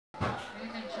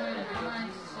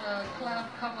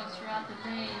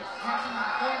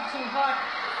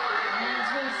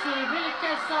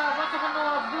Sauduadua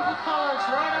of Google College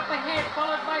right up ahead,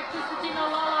 followed by Kusitino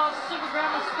Lala of Super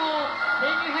Grammar School.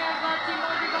 Then you have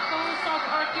Timothy Bakalusa of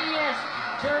RKS,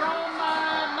 Jerome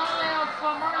Nale of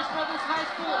Morris Brothers High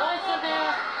School also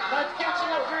there, but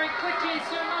catching up very quickly,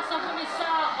 Sir Nasa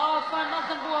Hunisa of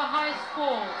Natambua High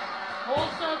School.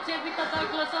 Also, Tevita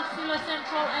Douglas of Sula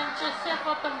Central and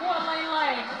Josefa Tambua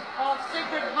Laylay of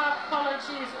Sacred Heart College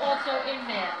is also in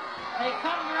there. They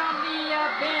come around the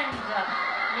bend.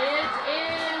 It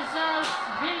is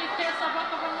Billy Kesa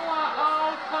Bakavanua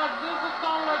of Google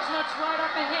College, that's right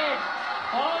up ahead.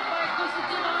 Followed by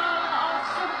Kusitino of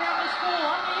Super Grammar School.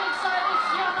 On the inside is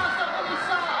Yanasa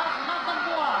Unisa of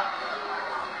Natambua.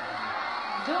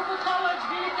 Google College,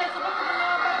 Billy Kesa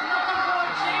Bakavanua, but Natambua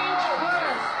change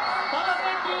first.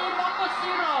 Talaveti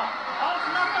Makosiro of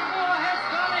Natambua has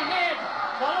gone ahead,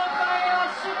 followed by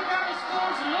Super Grammar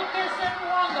School's Lucas and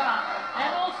Wanga.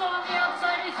 And also on the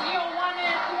outside is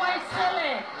Iowane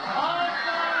Tuaisele of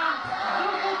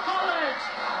Google College.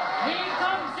 He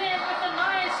comes in with a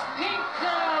nice pink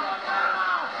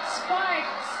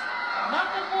spikes.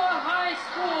 Natambua High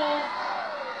School.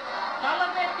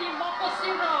 Talaveti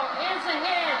Makosiro is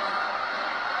ahead.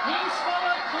 He's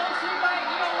followed closely by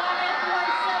Iowane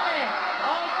Tuaisele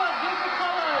of Google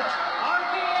College.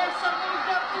 RKS have moved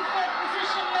up to third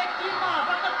position. Lekima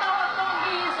Bakatawa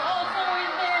Tongi is also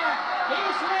in there.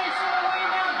 He's racing away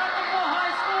now. Natambua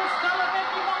High School's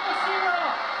Talaveti Makosiro.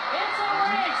 It's a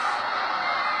race.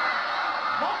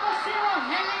 Makosiro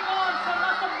hanging on for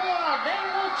Natambua. They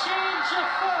will change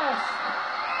first.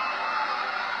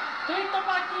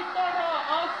 Tuitabaki Toro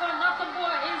of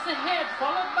Natambua is ahead,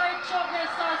 followed by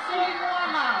Chogesa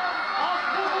Silimuana of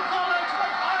Google College,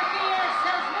 but RKS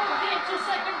has moved into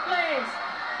second place.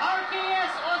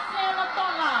 RKS Oceana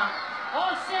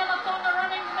Tonga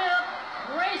running the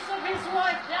race of his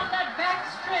life down that back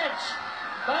stretch.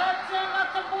 But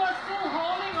Natambua still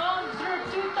holding on through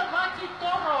Tuitabaki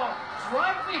Toro.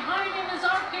 Right behind him is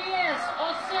RKS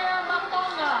Oceana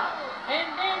Tonga. And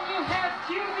then you have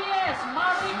QVS,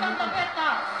 Mari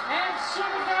Kandabeta, and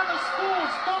Super Grammar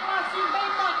Schools, Thomas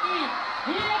Imbeitaki.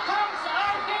 Here comes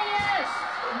RKS,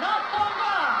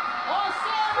 Natonga.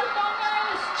 Oceana Tonga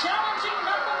is challenging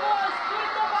Natambua's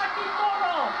Tuitabaki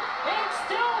Toro. It's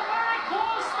still very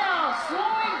close now.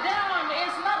 Slowing down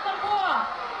is Natambua.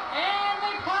 And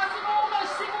they pass it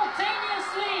almost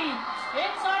simultaneously.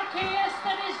 It's RKS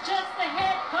that is just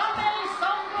ahead. Kameli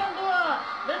Sauduadua,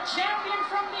 the champion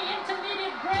from the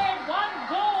intermediate grade, won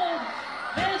gold.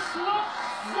 This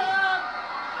looks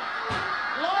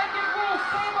like it will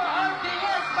favor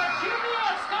RKS, but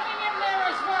QBS coming in there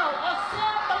as well.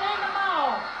 Osam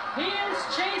Balenamao, he is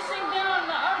chasing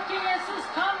down RKS's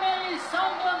Kameli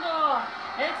Sauduadua.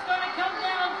 It's going to come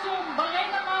down to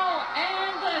Balenamao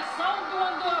and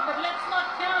Sauduadua, but let's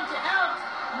not count out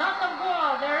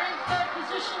Natambua. They're in third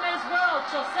position as well.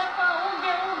 Josefa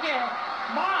Uge,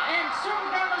 Ma and Super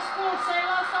Grammar School,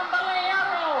 Saila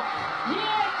Sambalayaro.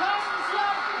 Here comes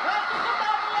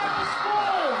Ratukatabayaro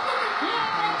School.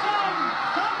 Here they come.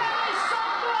 Kameli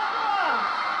Sauduadua.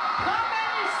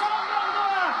 Kameli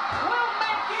Sauduadua will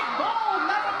make it gold,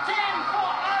 number 10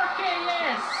 for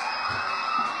RKS.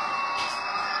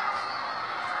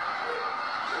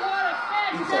 What a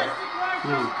fantastic ride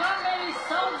from Kameli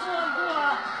Sauduadua.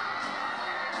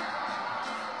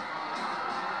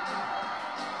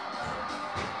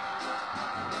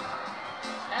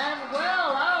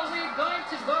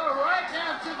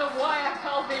 The wire,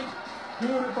 Calvin.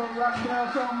 Beautiful run there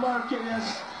from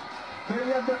RKS. They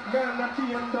had that man at the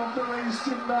end of the race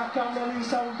in Kameli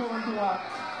Sauduadua.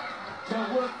 The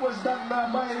work was done by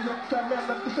the man at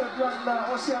the third run,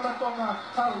 Oceana Tonga.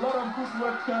 A lot of good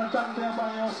work done there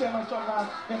by Oceana Tonga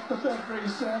at the third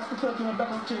race, at the third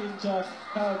double change.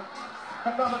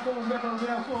 Another gold medal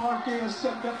there for RKS,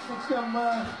 and that puts them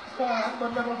on the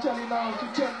medal tally now to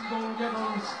 10 gold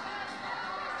medals.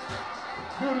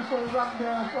 Beautiful run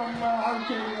there from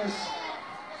RKS.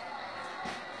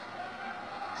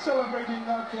 Celebrating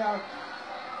out there.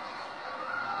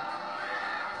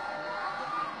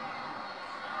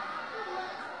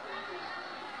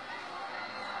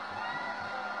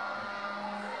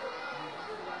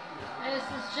 This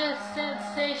is just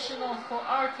sensational for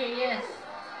RKS.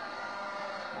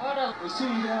 What a... We see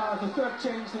the third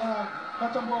change there.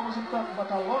 Natambua was in front,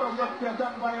 but a lot of work there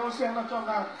done by Oceana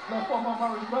Tonga, the former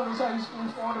Morris Brothers High School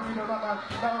 400 meter runner,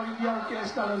 now in the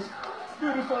RKS colors.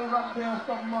 Beautiful run there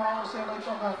from Oceana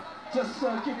Tonga, just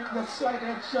giving that slight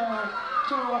edge to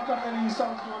Kameli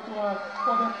Sauduadua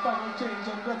for that final change,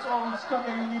 and that's all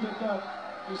Kameli needed.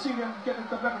 You see them getting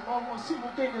the medal almost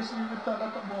simultaneously with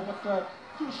Natambua, but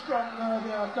too strong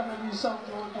there, Kameli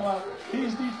Sauduadua.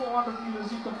 He's the 400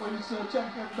 meters interpoise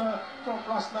champion from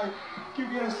last night.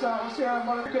 Curious, Jose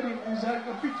Malakarin is having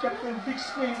a big captain, big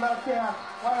screen out there.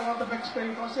 While on the back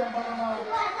straight, Jose Malakarin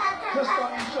just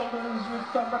on his shoulders with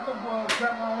Nakamura,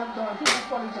 Grammar and Dubu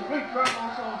College. A great run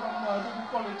also from Dubu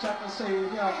College, I can say,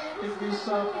 yeah, in this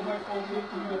 4x4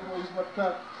 interpoise.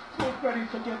 But full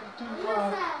credit again to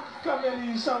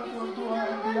Kameli Sauduadua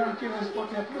and the Arcades for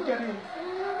that. Look at him.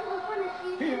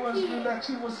 He was relaxed,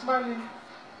 he was smiling.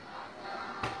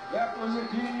 That was it,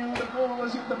 he knew the goal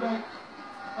was in the back.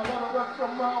 A lot of work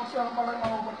from Osel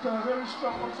Malamao, but very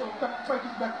strong also.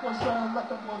 Fighting back was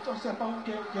Nakamura, Jose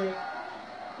Pauke,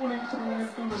 pulling through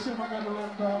into the silver medal,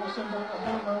 and Osel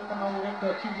Malamao and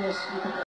QBS with it.